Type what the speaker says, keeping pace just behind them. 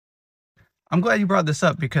I'm glad you brought this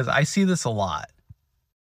up because I see this a lot.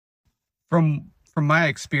 From my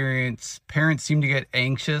experience, parents seem to get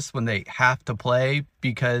anxious when they have to play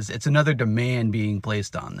because it's another demand being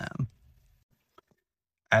placed on them.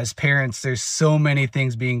 As parents, there's so many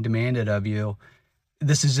things being demanded of you.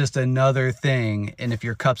 This is just another thing, and if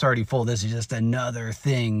your cup's already full, this is just another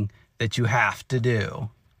thing that you have to do.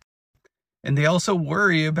 And they also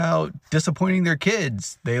worry about disappointing their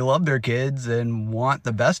kids. They love their kids and want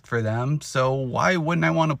the best for them, so why wouldn't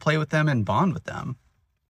I want to play with them and bond with them?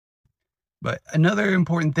 But another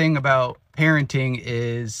important thing about parenting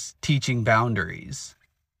is teaching boundaries.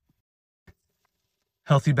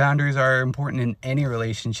 Healthy boundaries are important in any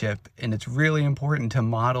relationship, and it's really important to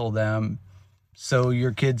model them so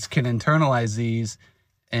your kids can internalize these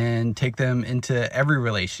and take them into every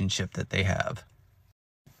relationship that they have.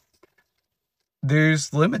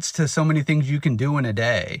 There's limits to so many things you can do in a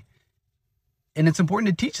day, and it's important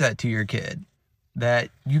to teach that to your kid, that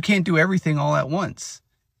you can't do everything all at once.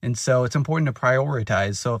 And so it's important to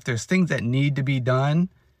prioritize. So if there's things that need to be done,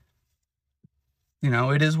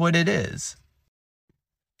 it is what it is.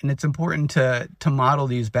 And it's important to model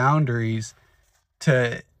these boundaries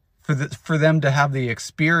for them to have the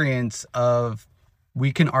experience of,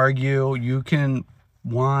 we can argue, you can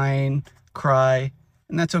whine, cry,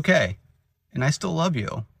 and that's okay. And I still love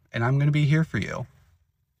you, and I'm going to be here for you.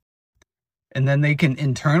 And then they can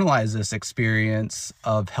internalize this experience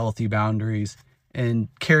of healthy boundaries and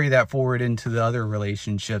carry that forward into the other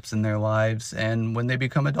relationships in their lives and when they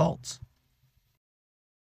become adults.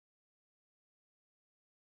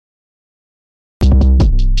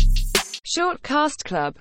 Shortcast Club.